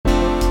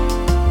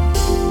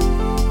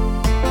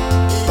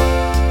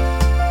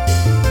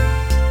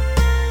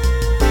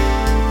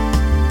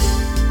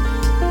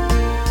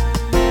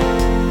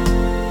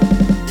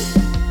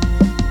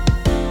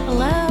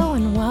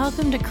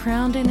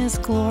His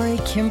glory.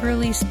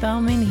 Kimberly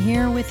Spellman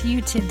here with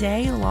you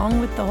today, along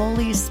with the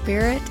Holy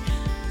Spirit.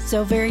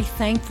 So very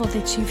thankful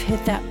that you've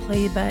hit that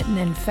play button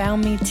and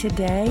found me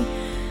today.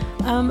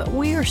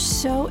 We are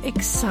so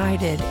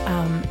excited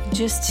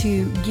just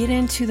to get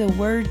into the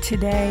Word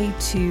today,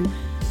 to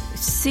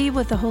see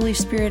what the Holy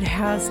Spirit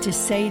has to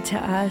say to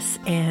us,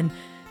 and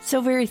so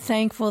very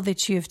thankful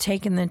that you have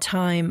taken the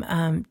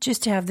time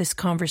just to have this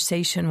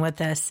conversation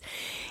with us.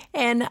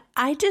 And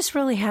I just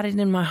really had it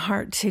in my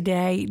heart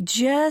today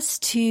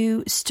just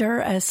to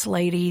stir us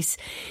ladies,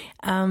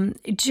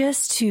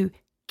 just to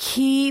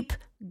keep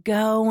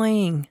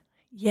going.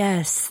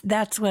 Yes,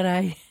 that's what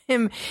I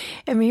am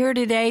here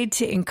today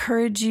to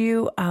encourage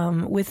you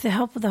with the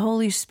help of the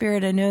Holy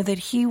Spirit. I know that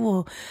He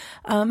will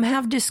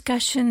have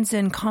discussions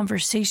and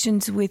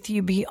conversations with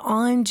you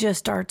beyond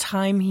just our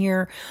time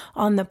here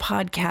on the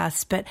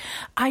podcast. But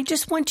I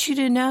just want you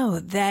to know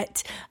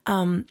that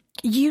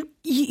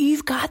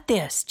you've got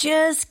this.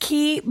 Just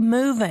keep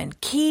moving,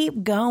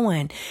 keep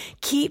going,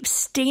 keep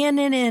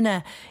standing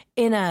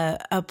in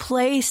a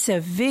place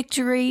of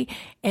victory.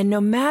 And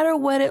no matter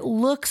what it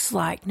looks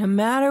like, no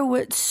matter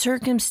what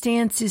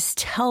circumstances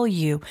tell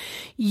you,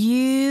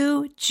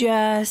 you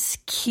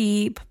just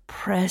keep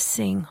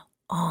pressing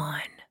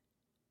on.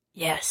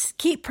 Yes,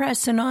 keep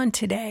pressing on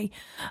today.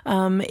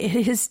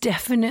 It is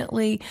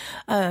definitely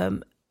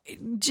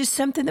just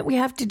something that we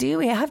have to do.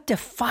 We have to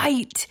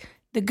fight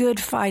the good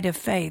fight of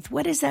faith.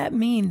 What does that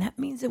mean? That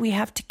means that we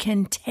have to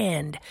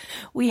contend.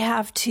 We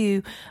have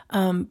to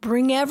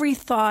bring every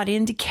thought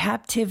into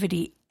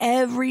captivity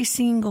every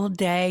single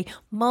day,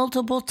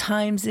 multiple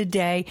times a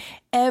day.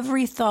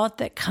 Every thought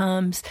that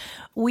comes,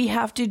 we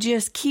have to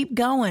just keep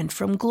going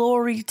from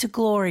glory to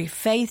glory,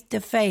 faith to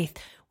faith.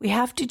 We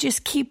have to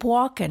just keep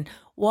walking.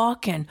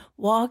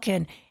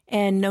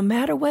 And no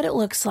matter what it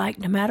looks like,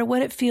 no matter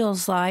what it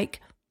feels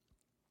like,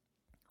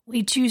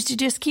 we choose to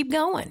just keep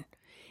going.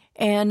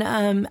 And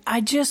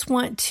I just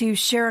want to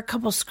share a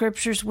couple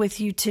scriptures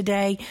with you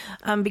today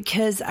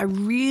because I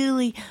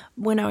really,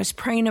 when I was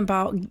praying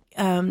about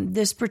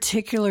this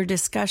particular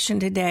discussion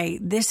today,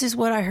 this is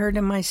what I heard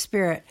in my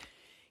spirit.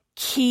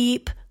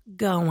 Keep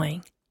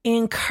going.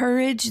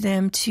 Encourage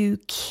them to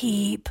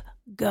keep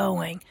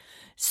going.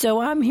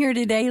 So I'm here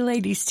today,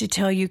 ladies, to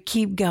tell you,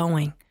 keep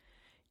going.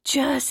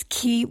 Just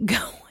keep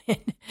going.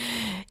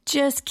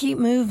 Just keep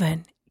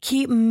moving.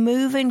 Keep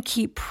moving,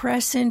 keep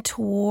pressing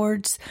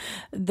towards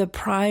the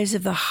prize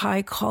of the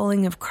high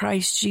calling of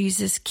Christ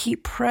Jesus.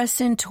 Keep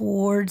pressing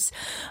towards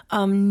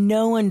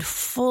knowing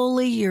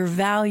fully your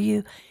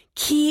value.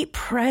 Keep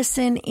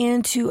pressing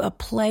into a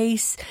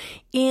place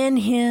in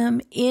Him,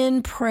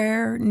 in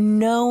prayer,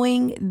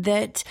 knowing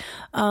that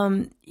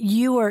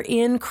you are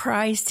in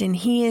Christ and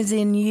He is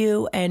in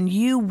you, and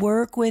you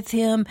work with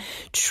Him.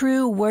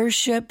 True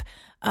worship.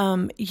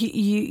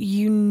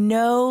 You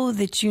know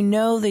that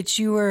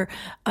you are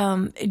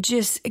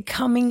just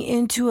coming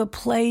into a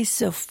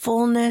place of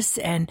fullness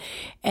and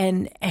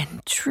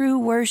true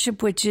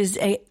worship, which is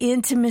a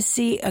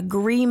intimacy,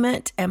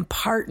 agreement, and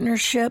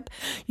partnership.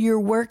 You're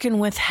working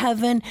with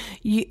heaven.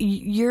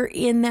 You're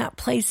in that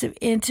place of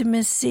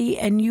intimacy,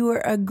 and you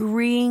are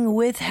agreeing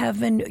with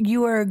heaven.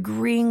 You are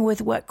agreeing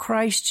with what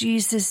Christ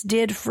Jesus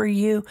did for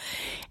you,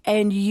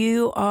 and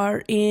you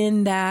are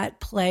in that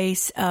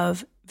place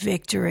of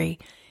victory.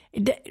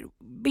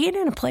 Being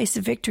in a place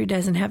of victory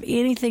doesn't have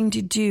anything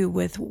to do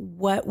with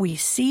what we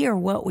see or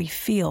what we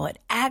feel. It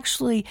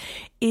actually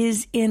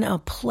is in a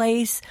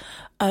place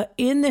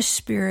in the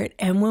Spirit.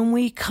 And when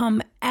we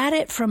come at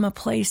it from a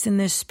place in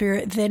the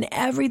Spirit, then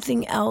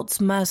everything else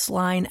must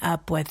line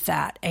up with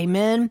that.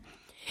 Amen.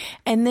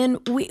 And then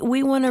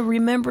we want to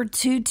remember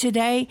too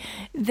today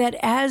that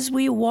as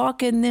we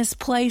walk in this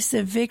place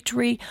of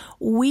victory,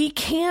 we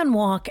can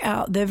walk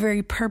out the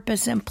very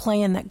purpose and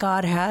plan that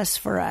God has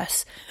for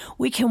us.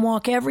 We can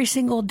walk every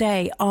single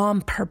day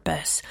on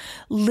purpose,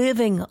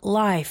 living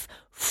life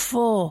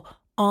full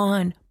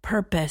on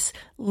purpose,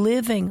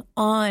 living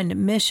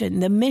on mission,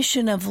 the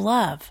mission of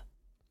love.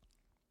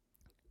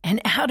 And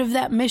out of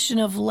that mission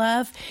of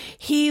love,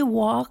 He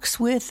walks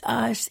with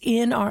us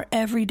in our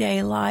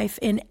everyday life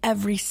in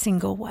every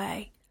single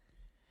way.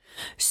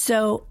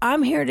 So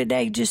I'm here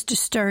today just to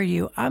stir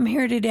you. I'm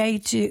here today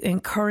to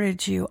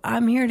encourage you.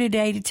 I'm here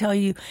today to tell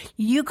you,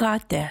 you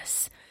got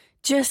this.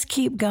 Just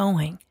keep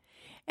going.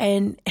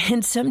 And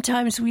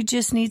sometimes we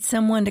just need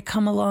someone to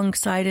come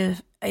alongside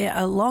of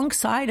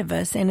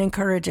us and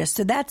encourage us.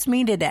 So that's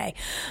me today.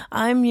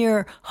 I'm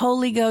your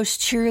Holy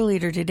Ghost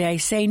cheerleader today,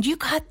 saying, you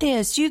got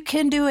this. You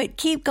can do it.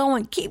 Keep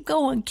going, keep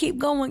going, keep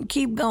going,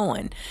 keep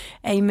going.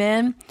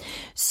 Amen.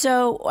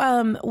 So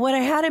what I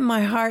had in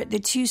my heart, the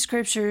two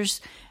scriptures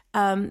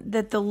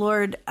that the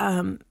Lord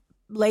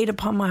laid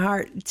upon my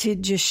heart to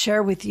just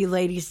share with you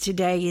ladies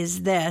today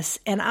is this.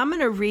 And I'm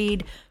going to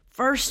read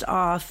first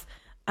off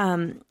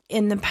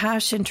in the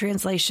Passion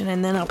Translation,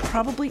 and then I'll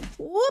probably,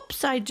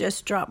 I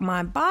just dropped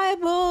my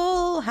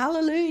Bible.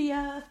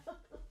 Hallelujah.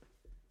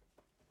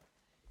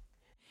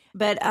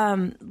 But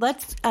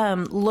let's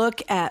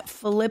look at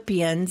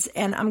Philippians,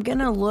 and I'm going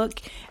to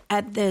look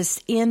at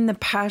this in the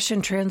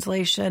Passion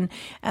Translation,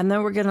 and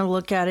then we're going to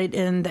look at it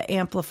in the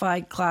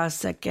Amplified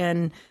Classic,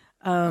 and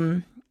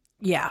then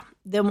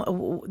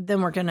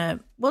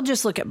we'll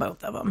just look at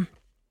both of them.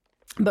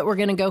 But we're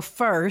going to go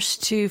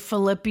first to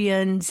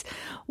Philippians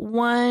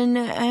 1,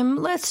 and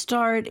let's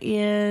start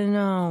in,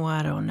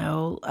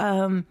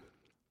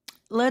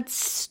 let's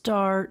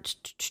start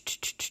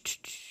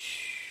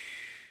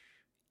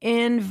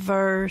in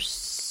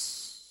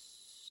verse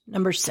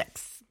number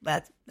 6.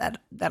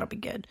 That'll be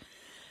good.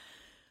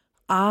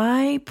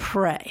 I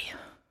pray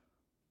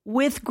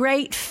with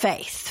great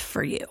faith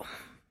for you,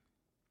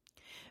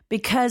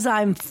 because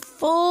I'm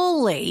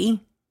fully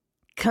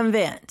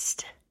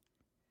convinced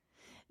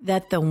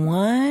that the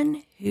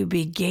one who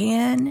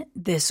began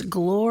this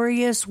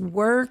glorious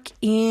work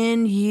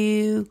in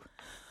you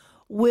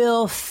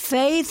will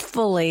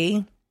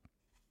faithfully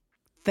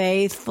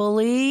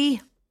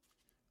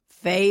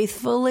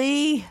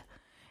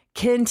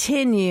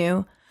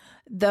continue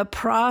the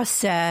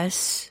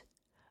process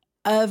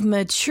of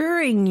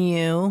maturing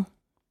you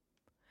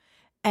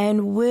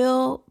and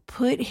will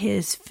put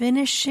his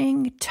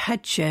finishing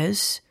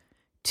touches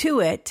to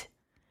it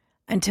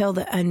until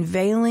the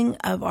unveiling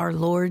of our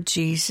Lord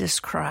Jesus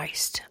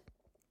Christ.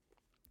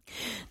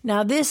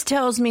 Now, this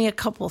tells me a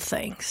couple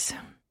things.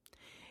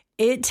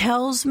 It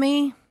tells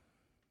me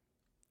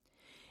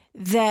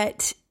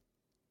that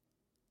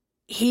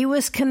he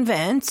was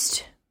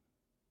convinced.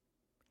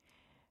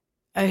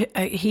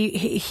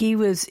 He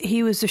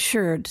was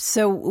assured.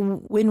 So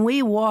when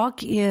we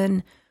walk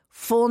in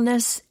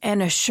fullness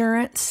and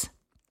assurance,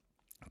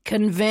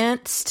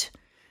 convinced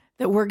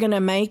that we're going to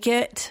make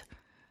it,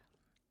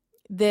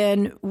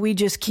 then we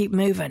just keep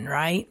moving,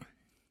 right?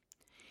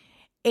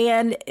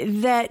 And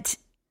that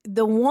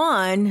the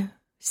one,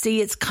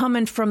 it's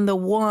coming from the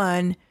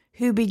one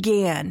who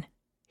began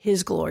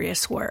his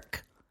glorious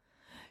work.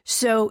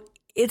 So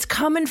it's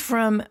coming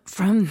from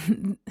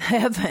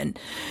heaven,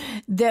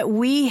 that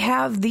we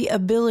have the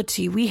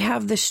ability, we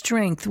have the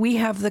strength, we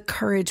have the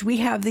courage, we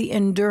have the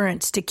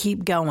endurance to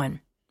keep going,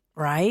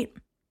 right?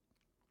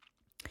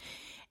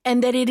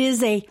 And that it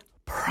is a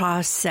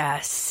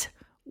process.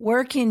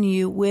 Work in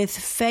you with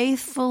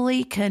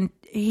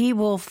he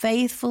will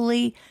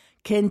faithfully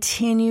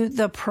continue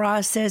the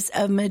process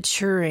of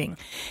maturing.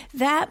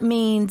 That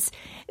means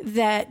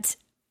that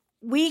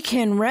we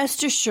can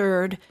rest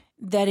assured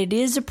that it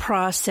is a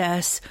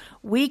process.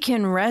 We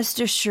can rest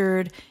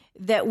assured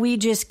that we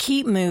just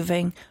keep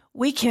moving.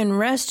 We can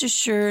rest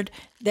assured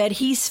that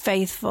he's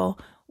faithful.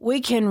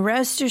 We can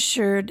rest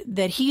assured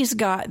that he's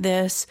got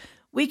this.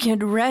 We can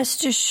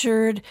rest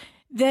assured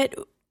that,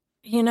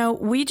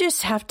 we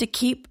just have to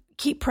keep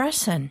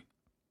pressing,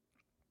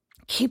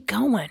 keep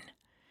going.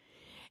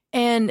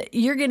 And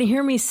you're going to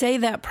hear me say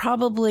that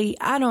probably,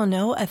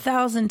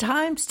 1,000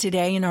 times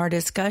today in our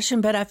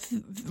discussion, but I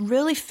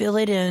really feel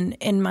it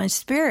in my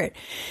spirit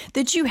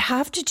that you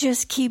have to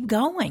just keep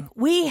going.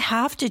 We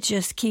have to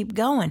just keep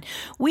going.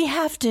 We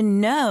have to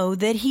know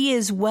that he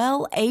is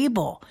well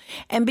able.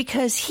 And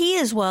because he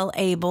is well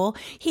able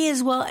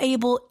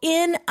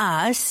in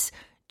us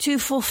to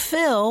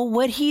fulfill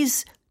what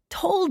he's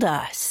told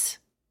us.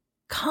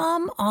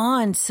 Come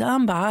on,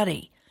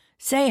 somebody.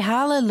 Say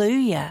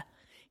hallelujah.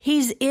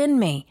 He's in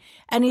me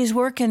and he's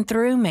working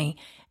through me,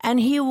 and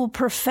he will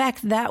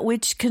perfect that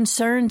which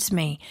concerns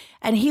me,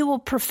 and he will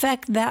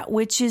perfect that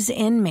which is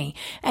in me,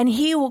 and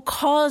he will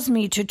cause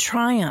me to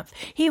triumph.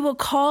 He will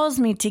cause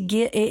me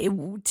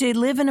to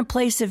live in a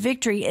place of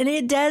victory. And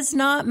it does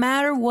not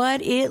matter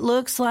what it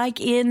looks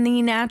like in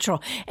the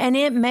natural. And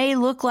it may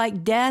look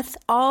like death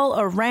all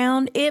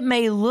around. It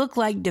may look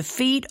like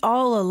defeat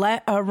all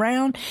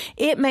around.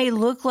 It may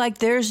look like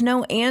there's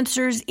no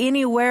answers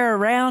anywhere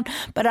around,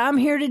 but I'm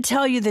here to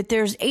tell you that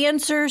there's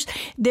answers,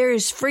 there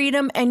is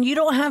freedom, and you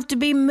don't have to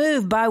be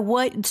moved by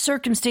what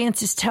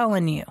circumstance is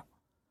telling you.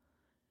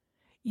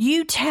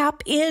 You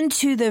tap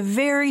into the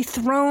very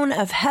throne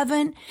of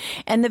heaven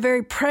and the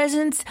very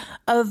presence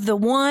of the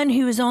one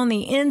who is on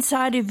the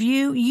inside of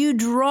you. You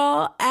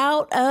draw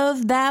out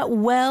of that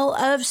well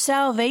of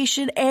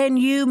salvation and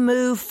you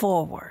move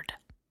forward.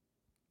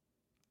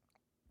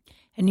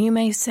 And you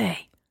may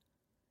say,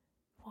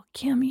 well,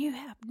 Kim, you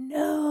have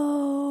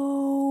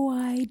no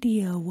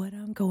idea what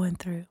I'm going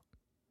through.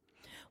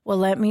 Well,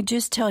 let me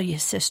just tell you,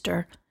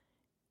 sister,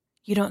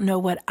 you don't know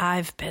what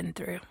I've been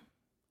through.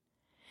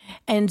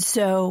 And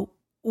so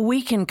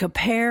we can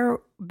compare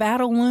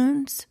battle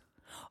wounds,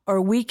 or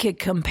we could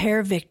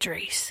compare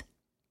victories.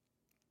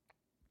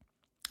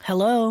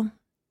 Hello?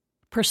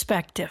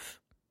 Perspective.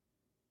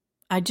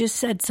 I just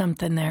said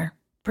something there.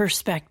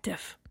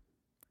 Perspective.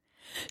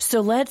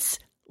 So let's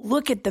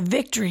look at the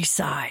victory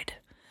side.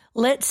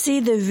 Let's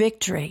see the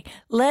victory.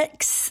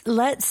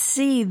 Let's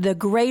see the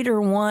greater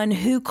one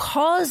who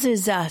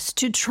causes us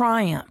to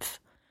triumph,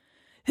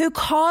 who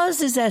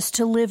causes us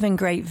to live in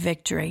great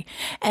victory.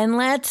 And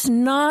let's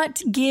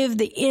not give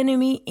the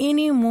enemy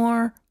any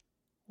more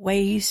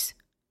ways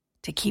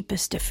to keep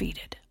us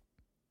defeated.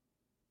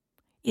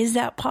 Is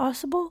that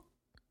possible?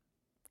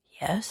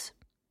 Yes.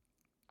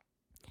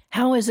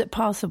 How is it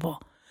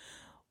possible?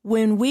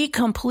 When we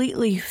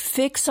completely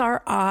fix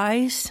our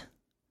eyes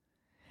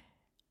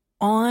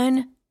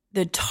on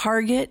the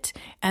target,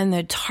 and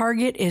the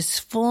target is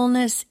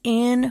fullness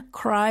in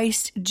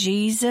Christ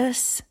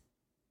Jesus.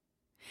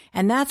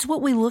 And that's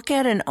what we look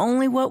at, and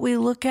only what we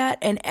look at,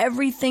 and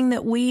everything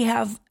that we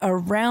have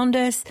around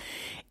us,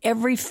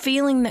 every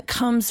feeling that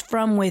comes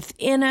from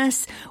within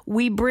us,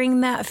 we bring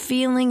that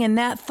feeling and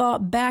that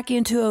thought back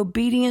into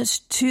obedience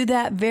to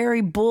that very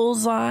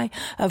bullseye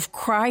of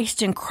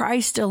Christ and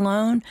Christ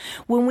alone.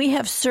 When we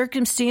have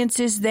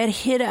circumstances that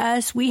hit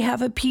us, we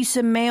have a piece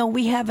of mail,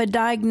 we have a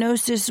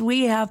diagnosis,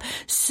 we have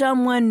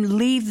someone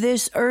leave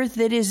this earth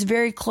that is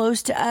very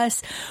close to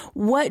us.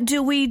 What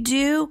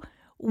do?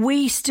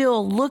 We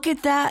still look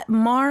at that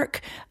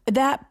mark,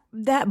 that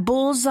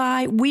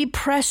bullseye. We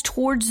press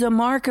towards the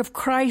mark of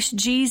Christ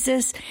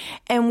Jesus,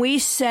 and we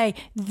say,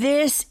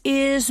 this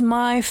is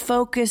my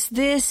focus.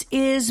 This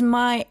is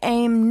my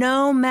aim.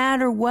 No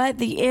matter what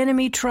the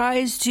enemy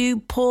tries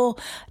to pull,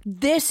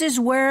 this is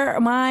where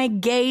my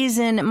gaze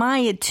and my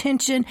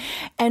attention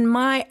and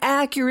my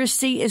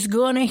accuracy is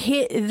going to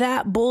hit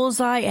that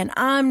bullseye, and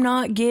I'm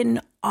not getting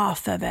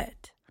off of it.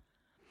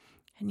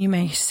 And you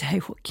may say,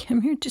 well,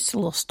 Kim, you're just a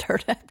little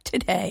stirred up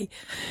today.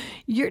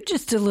 You're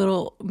just a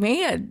little,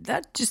 man,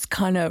 that just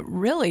kind of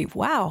really,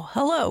 wow,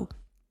 hello.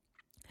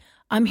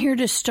 I'm here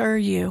to stir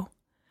you.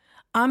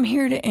 I'm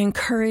here to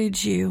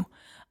encourage you.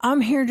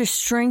 I'm here to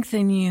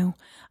strengthen you.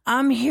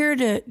 I'm here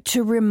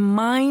to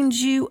remind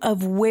you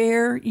of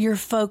where your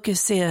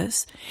focus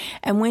is.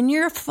 And when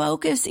your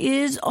focus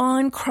is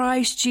on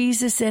Christ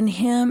Jesus and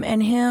Him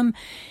and Him,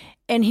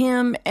 and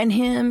Him, and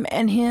Him,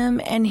 and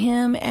Him, and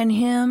Him, and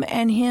Him,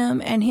 and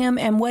Him, and Him,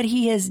 and what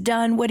He has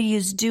done, what He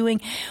is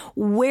doing,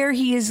 where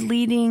He is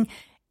leading,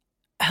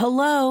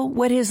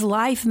 what His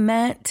life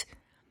meant.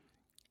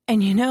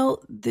 And you know,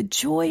 the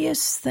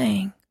joyous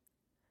thing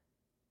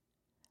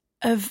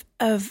of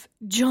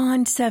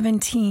John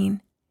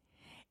 17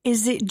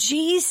 is that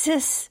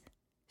Jesus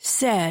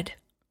said,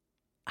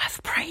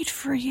 I've prayed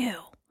for you.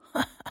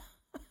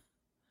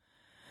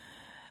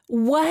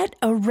 What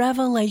a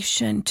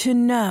revelation to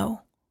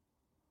know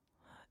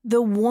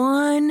the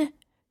one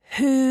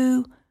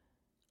who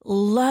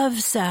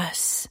loves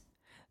us,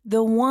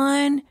 the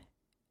one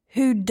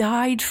who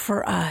died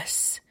for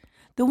us,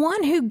 the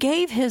one who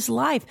gave His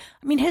life.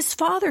 I mean, His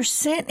Father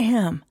sent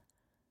Him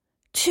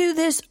to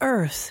this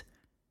earth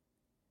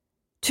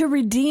to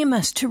redeem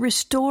us, to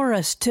restore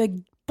us,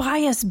 to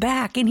buy us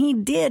back. And He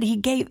did. He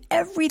gave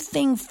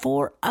everything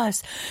for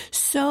us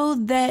so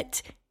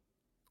that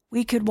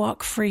we could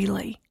walk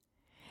freely.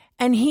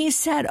 And He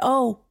said,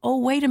 oh,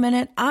 wait a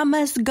minute, I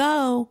must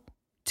go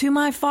to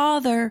my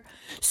Father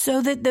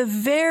so that the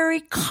very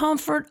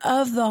comfort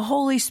of the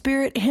Holy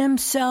Spirit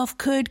Himself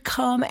could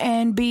come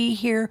and be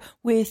here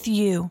with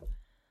you.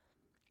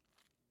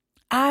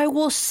 I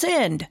will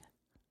send.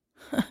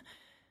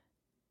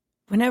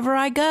 Whenever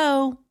I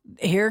go,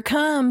 here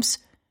comes.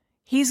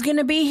 He's going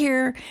to be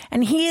here,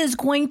 and He is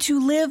going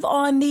to live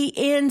on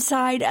the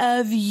inside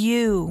of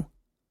you.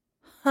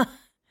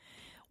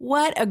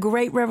 What a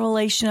great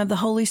revelation of the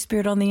Holy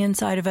Spirit on the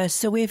inside of us.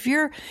 So if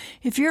your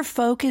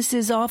focus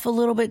is off a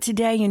little bit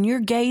today and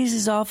your gaze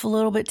is off a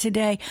little bit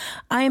today,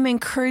 I am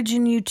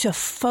encouraging you to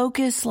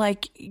focus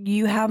like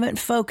you haven't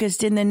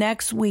focused in the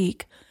next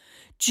week.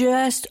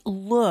 Just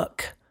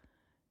look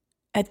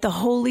at the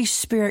Holy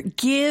Spirit.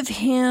 Give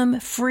Him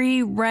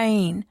free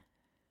rein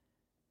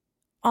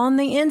on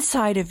the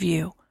inside of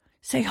you.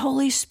 Say,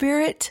 Holy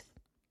Spirit,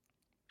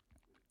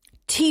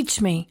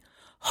 teach me.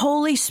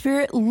 Holy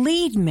Spirit,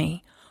 lead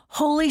me.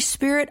 Holy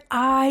Spirit,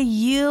 I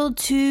yield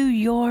to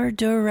your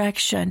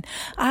direction.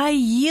 I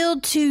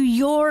yield to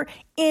your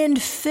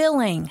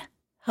infilling.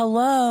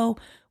 Hello,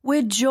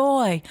 with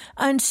joy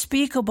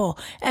unspeakable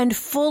and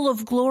full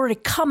of glory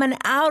coming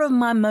out of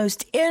my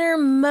most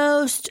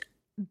innermost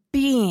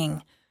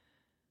being.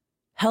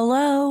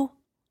 Hello.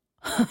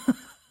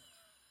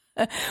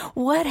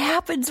 What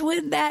happens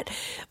when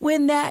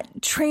that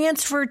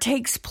transfer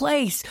takes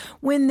place?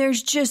 When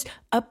there's just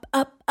up,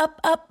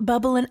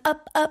 bubbling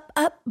up,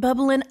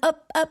 bubbling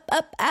up,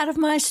 out of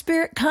my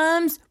spirit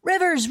comes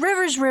rivers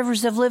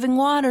of living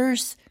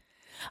waters.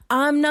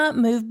 I'm not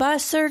moved by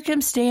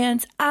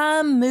circumstance.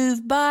 I'm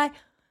moved by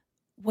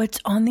what's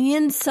on the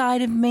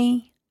inside of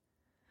me.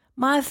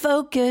 My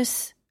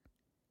focus.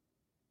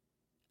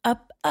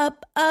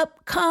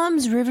 Up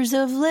comes rivers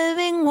of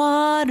living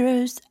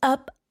waters.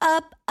 Up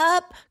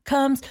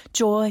comes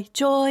joy.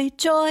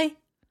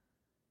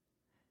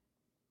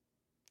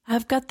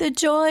 I've got the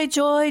joy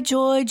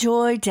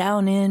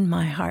down in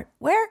my heart.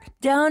 Where?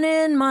 Down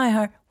in my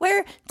heart.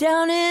 Where?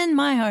 Down in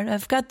my heart.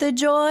 I've got the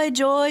joy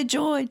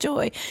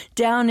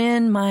down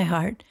in my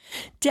heart.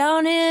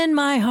 Down in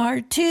my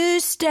heart to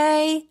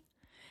stay.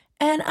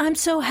 And I'm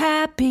so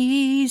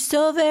happy,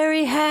 so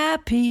very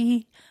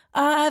happy.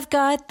 I've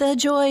got the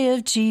joy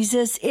of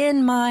Jesus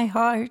in my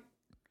heart.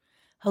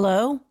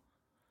 Hello?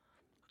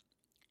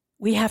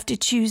 We have to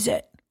choose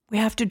it. We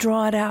have to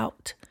draw it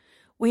out.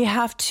 We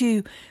have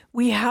to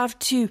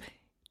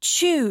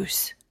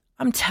choose.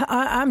 I'm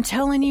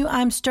telling you,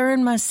 I'm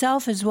stirring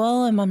myself as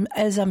well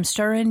as I'm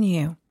stirring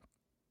you.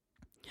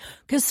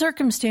 Because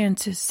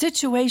circumstances,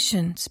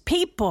 situations,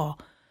 people,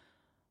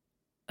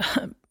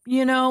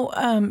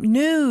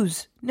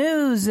 news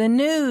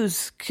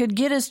could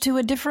get us to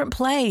a different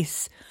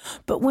place.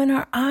 But when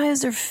our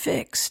eyes are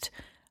fixed,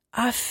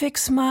 I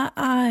fix my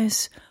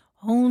eyes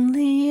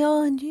only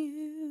on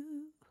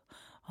you,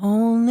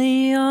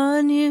 only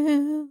on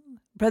you.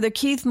 Brother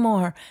Keith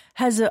Moore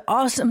has an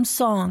awesome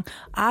song,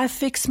 I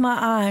fix my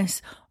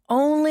eyes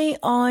only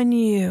on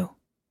you.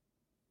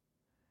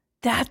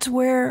 That's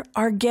where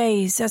our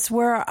gaze, that's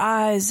where our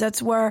eyes,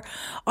 that's where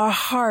our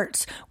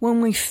hearts,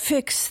 when we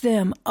fix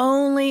them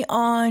only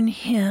on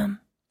Him,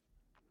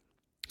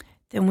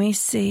 then we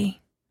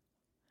see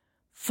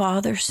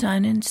Father,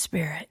 Son, and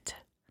Spirit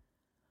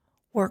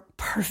work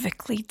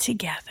perfectly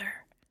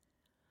together,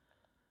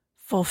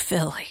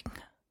 fulfilling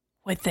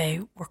what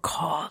they were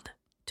called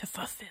to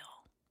fulfill.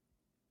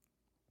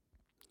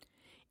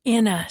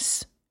 In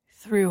us,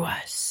 through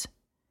us.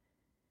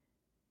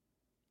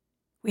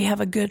 We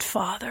have a good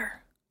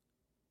Father.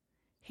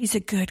 He's a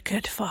good,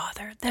 good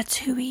Father. That's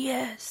who He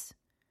is.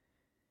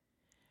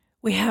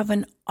 We have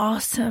an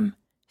awesome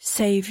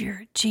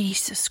Savior,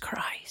 Jesus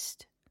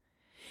Christ.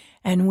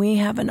 And we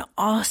have an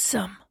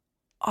awesome,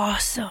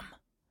 awesome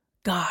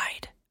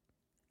guide,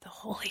 the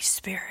Holy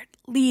Spirit,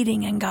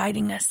 leading and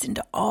guiding us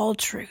into all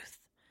truth.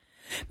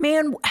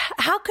 Man,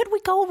 how could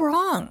we go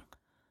wrong?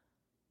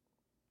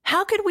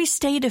 How could we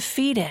stay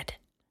defeated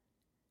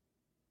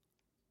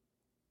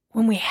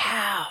when we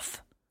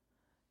have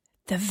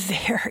the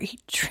very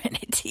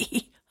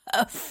Trinity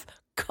of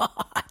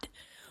God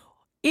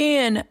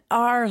in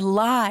our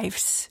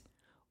lives,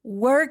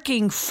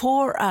 working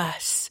for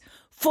us,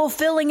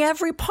 fulfilling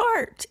every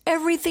part,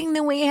 everything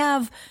that we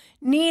have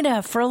need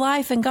of for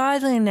life and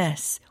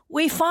godliness,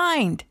 we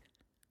find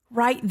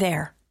right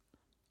there.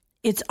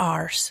 It's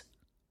ours,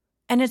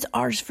 and it's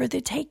ours for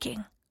the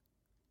taking.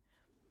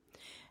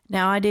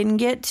 Now, I didn't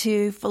get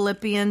to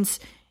Philippians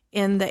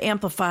in the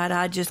Amplified.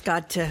 I just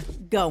got to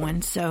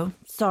going, so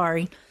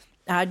sorry.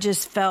 I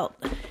just felt,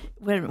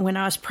 when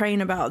I was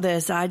praying about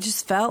this, I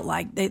just felt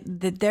like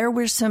that there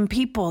were some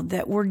people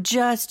that were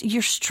just,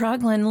 you're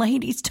struggling.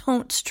 Ladies,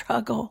 don't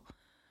struggle.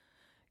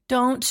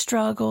 Don't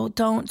struggle.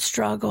 Don't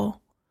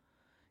struggle.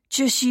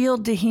 Just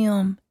yield to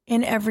Him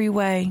in every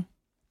way.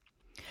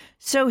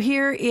 So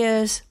here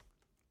is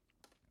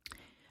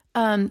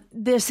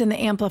this in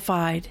the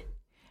Amplified.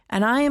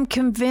 And I am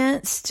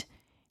convinced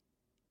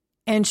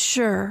and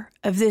sure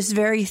of this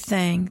very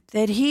thing,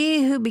 that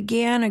He who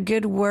began a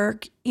good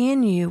work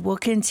in you will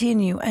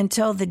continue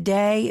until the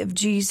day of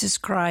Jesus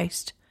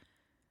Christ,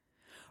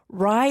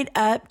 right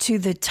up to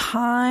the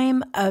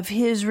time of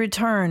His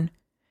return.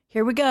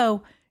 Here we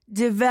go,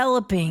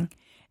 developing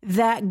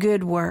that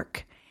good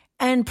work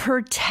and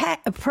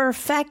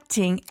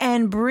perfecting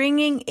and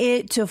bringing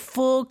it to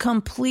full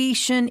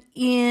completion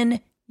in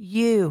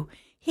you.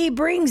 He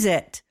brings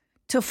it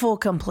to full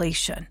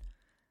completion.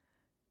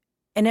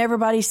 And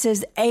everybody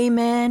says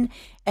amen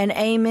and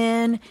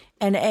amen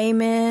and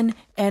amen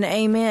and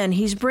amen.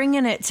 He's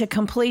bringing it to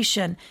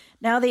completion.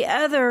 Now, the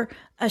other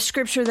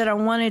scripture that I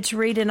wanted to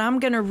read, and I'm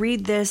going to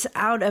read this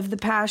out of the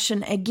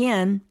Passion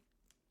again,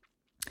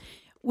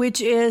 which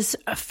is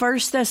 1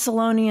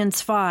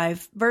 Thessalonians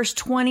 5, verse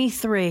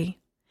 23.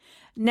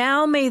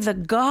 Now may the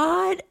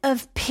God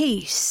of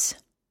peace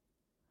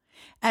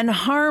and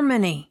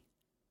harmony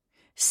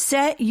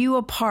set you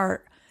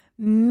apart,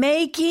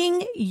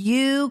 making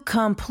you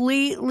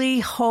completely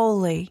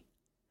holy.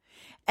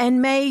 And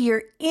may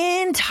your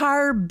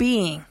entire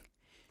being,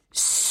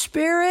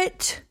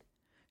 spirit,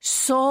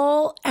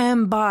 soul,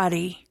 and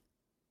body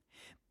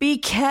be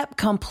kept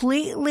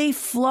completely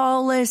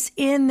flawless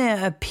in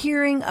the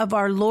appearing of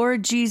our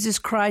Lord Jesus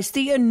Christ,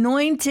 the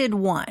Anointed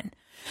One,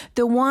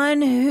 the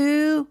one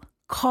who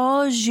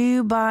calls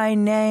you by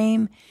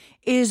name,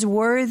 is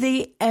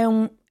worthy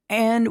and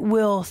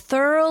will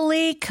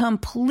thoroughly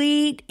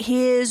complete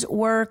His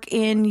work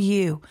in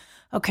you.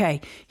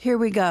 Okay, here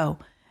we go.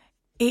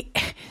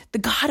 The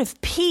God of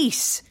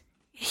peace,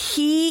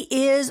 He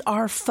is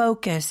our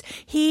focus.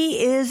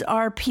 He is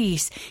our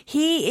peace.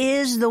 He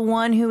is the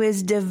one who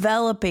is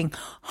developing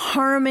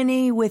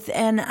harmony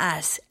within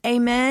us.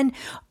 Amen.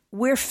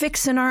 We're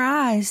fixing our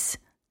eyes.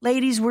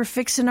 Ladies, we're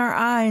fixing our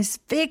eyes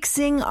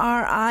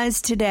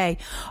today.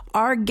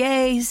 Our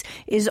gaze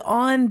is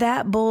on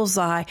that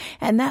bullseye,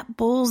 and that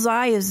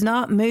bullseye is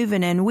not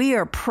moving, and we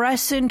are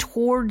pressing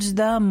towards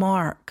the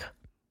mark.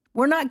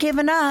 We're not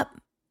giving up.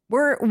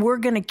 We're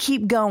going to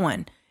keep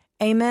going.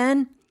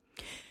 Amen.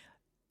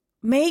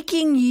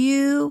 Making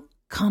you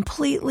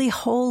completely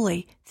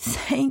holy.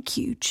 Thank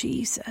you,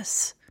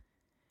 Jesus,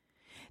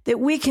 that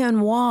we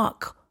can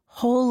walk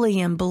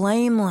holy and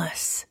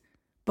blameless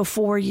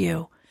before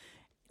you.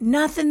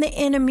 Nothing the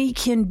enemy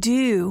can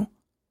do,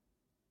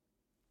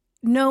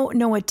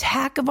 no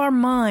attack of our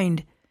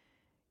mind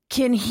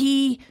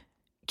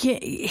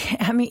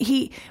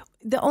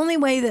the only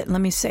way that,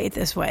 let me say it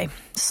this way,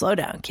 slow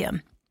down,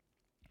 Kim.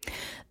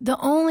 The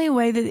only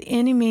way that the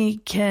enemy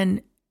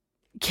can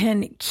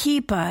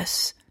keep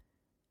us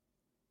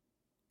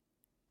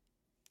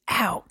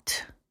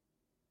out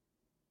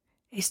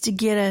is to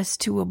get us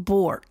to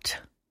abort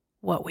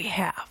what we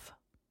have.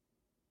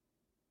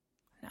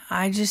 Now,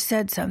 I just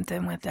said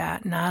something with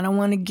that, and I don't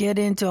want to get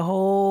into a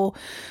whole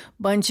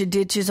bunch of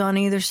ditches on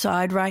either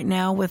side right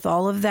now with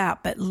all of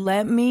that, but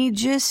let me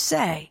just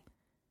say,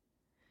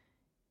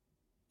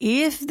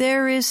 if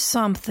there is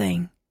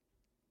something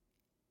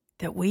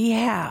that we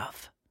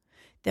have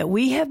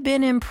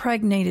been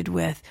impregnated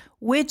with,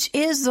 which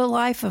is the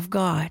life of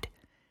God,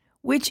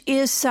 which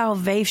is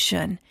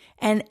salvation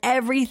and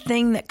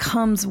everything that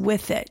comes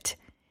with it.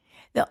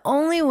 The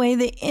only way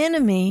the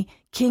enemy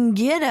can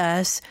get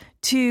us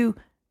to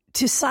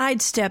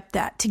sidestep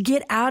that, to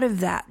get out of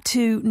that,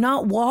 to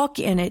not walk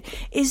in it,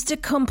 is to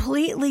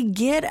completely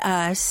get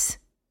us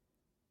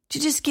to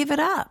just give it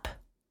up.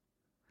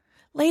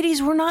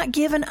 Ladies, we're not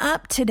giving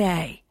up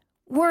today.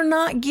 We're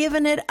not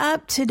giving it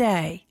up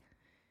today.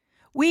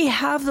 We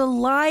have the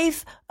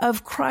life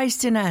of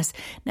Christ in us.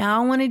 Now,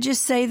 I want to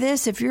just say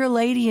this. If you're a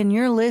lady and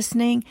you're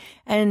listening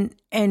and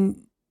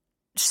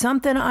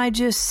something I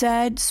just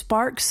said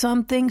sparks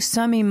something,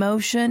 some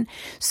emotion,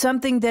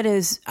 something that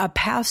is a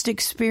past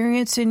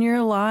experience in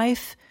your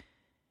life,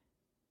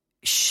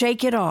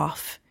 shake it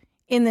off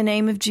in the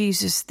name of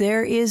Jesus.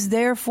 There is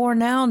therefore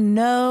now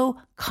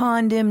no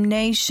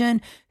condemnation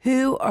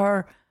who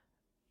are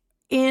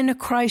in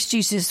Christ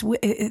Jesus.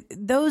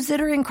 Those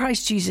that are in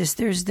Christ Jesus,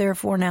 there's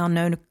therefore now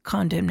no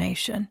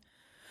condemnation.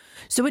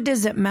 So it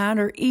doesn't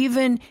matter,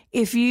 even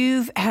if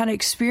you've had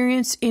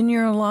experience in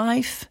your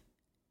life,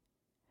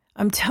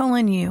 I'm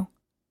telling you,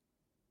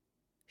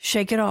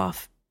 shake it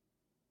off.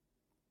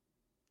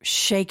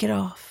 Shake it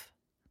off.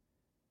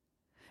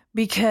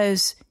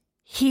 Because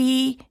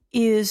He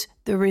is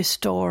the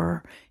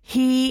restorer.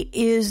 He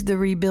is the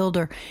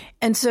rebuilder.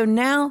 And so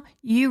now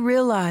you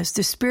realize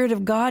the Spirit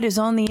of God is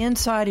on the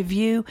inside of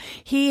you.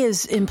 He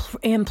has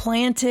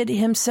implanted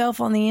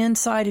Himself on the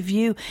inside of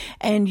you,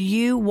 and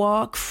you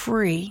walk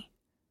free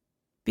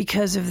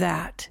because of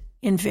that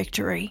in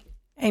victory.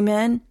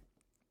 Amen.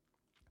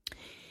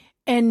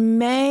 And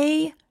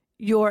may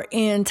your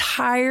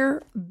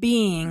entire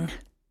being,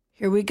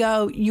 here we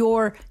go,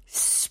 your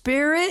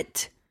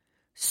spirit,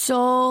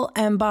 soul,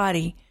 and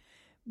body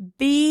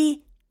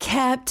be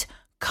kept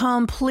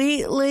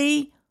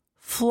completely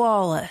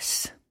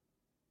flawless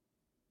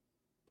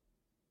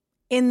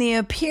in the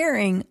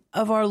appearing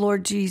of our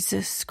Lord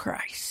Jesus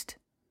Christ,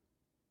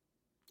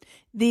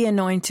 the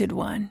Anointed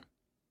One,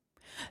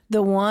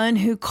 the one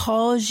who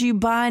calls you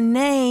by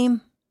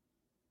name.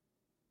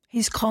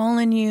 He's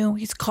calling you.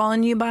 He's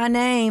calling you by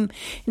name.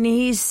 And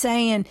He's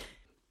saying,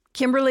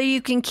 Kimberly,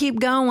 you can keep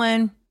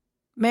going.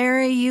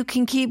 Mary, you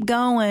can keep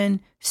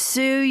going.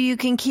 Sue, you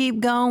can keep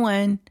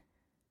going.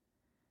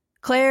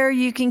 Claire,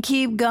 you can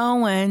keep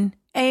going.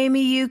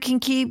 Amy, you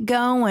can keep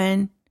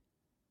going.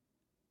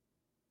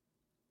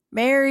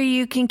 Mary,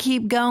 you can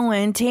keep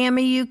going.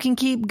 Tammy, you can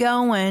keep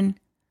going.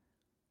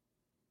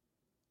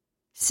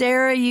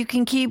 Sarah, you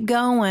can keep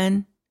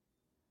going.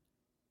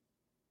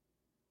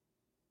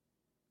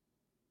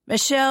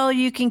 Michelle,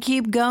 you can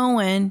keep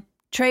going.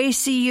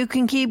 Tracy, you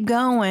can keep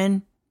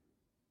going.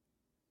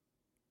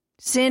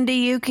 Cindy,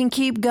 you can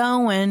keep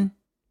going.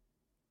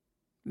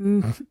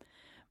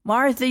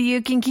 Martha,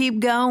 you can keep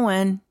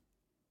going.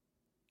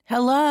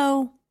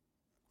 Hello?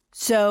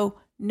 So,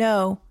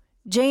 no.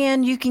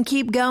 Jan, you can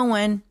keep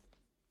going.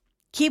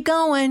 Keep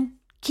going.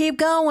 Keep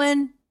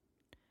going.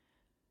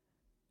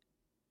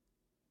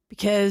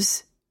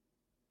 Because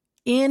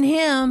in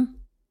Him,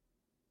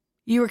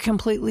 you are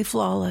completely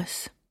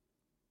flawless.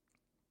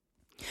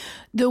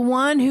 The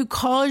one who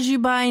calls you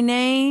by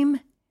name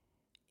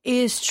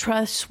is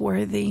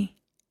trustworthy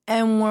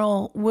and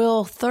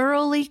will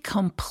thoroughly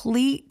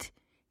complete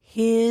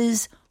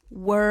His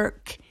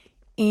work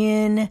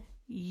in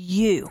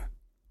you.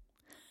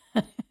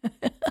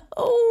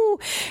 Oh,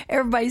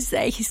 everybody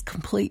say, He's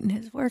completing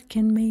His work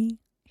in me.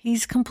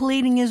 He's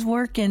completing His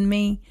work in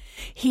me.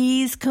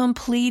 He's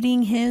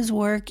completing His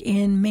work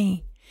in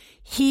me.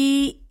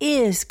 He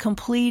is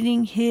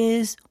completing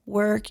His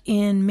work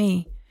in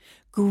me.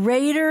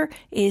 Greater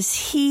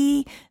is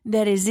He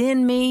that is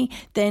in me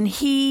than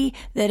he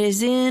that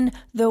is in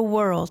the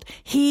world.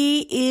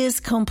 He is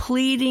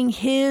completing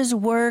His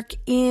work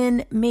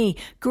in me.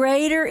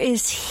 Greater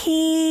is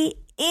He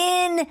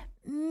in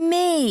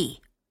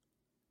me.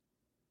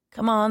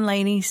 Come on,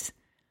 ladies.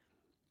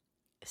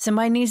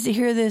 Somebody needs to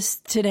hear this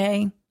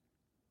today.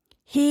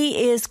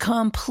 He is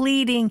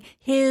completing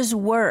His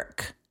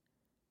work.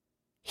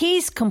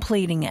 He's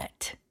completing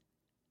it.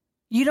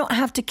 You don't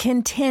have to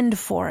contend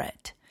for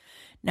it.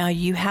 Now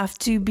you have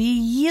to be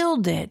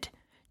yielded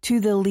to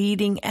the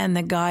leading and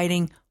the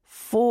guiding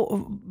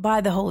by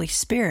the Holy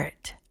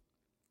Spirit.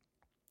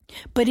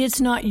 But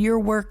it's not your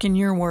work and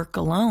your work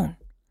alone.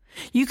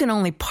 You can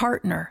only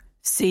partner.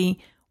 See,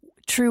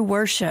 true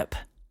worship,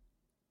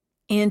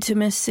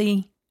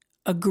 intimacy,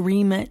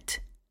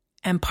 agreement,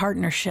 and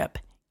partnership,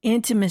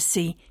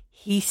 intimacy.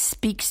 He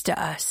speaks to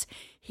us.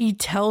 He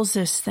tells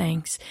us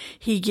things.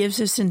 He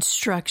gives us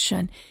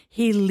instruction.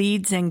 He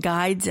leads and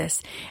guides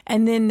us.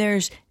 And then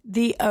there's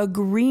the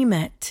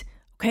agreement.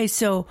 Okay,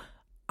 so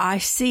I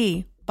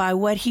see by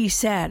what he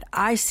said,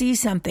 I see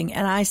something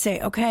and I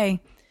say, okay,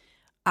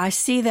 I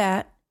see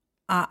that.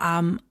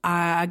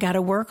 I got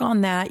to work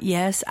on that.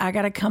 Yes, I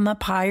got to come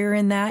up higher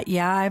in that.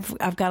 Yeah,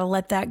 I've got to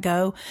let that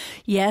go.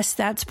 Yes,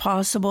 that's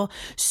possible.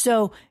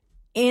 So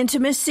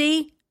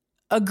intimacy,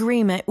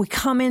 agreement. We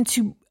come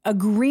into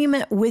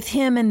agreement with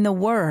him in the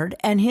word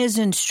and his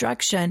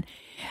instruction,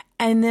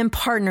 and then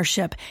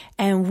partnership.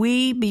 And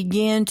we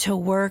begin to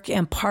work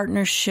in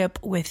partnership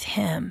with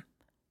him.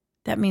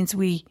 That means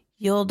we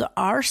yield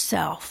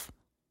ourselves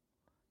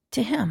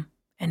to him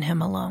and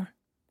him alone.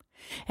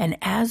 And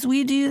as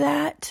we do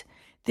that,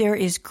 there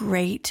is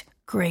great,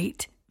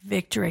 great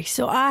victory.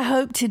 So I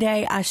hope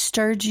today I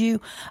stirred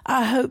you.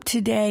 I hope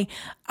today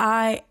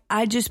I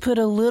just put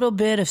a little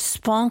bit of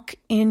spunk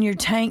in your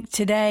tank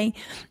today,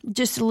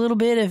 just a little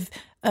bit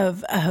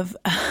of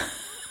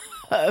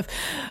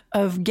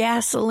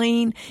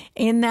gasoline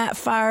in that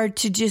fire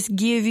to just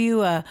give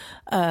you a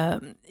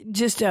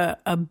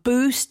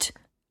boost.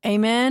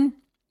 Amen.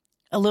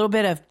 A little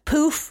bit of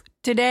poof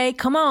today.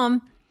 Come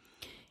on.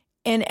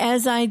 And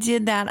as I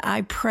did that,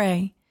 I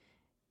pray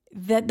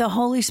that the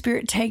Holy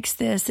Spirit takes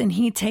this and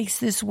he takes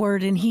this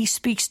word and he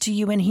speaks to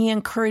you and he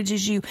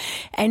encourages you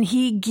and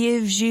he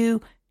gives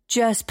you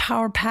just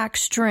power-packed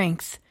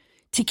strength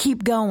to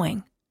keep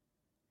going.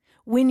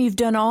 When you've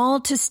done all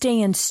to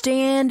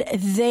stand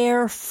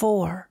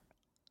therefore.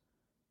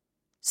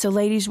 So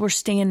ladies, we're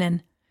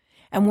standing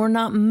and we're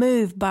not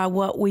moved by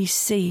what we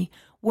see.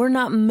 We're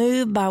not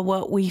moved by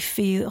what we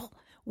feel.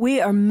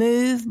 We are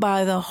moved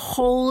by the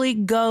Holy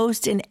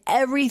Ghost and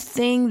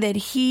everything that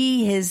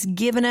he has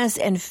given us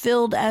and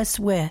filled us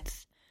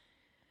with.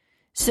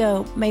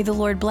 So may the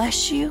Lord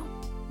bless you.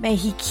 May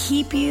he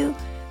keep you.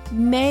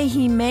 May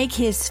he make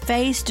his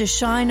face to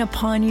shine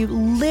upon you.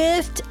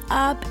 Lift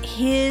up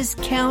his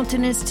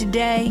countenance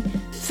today,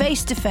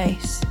 face to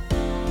face,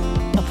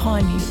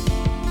 upon you,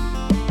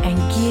 and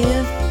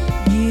give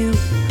you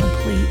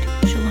complete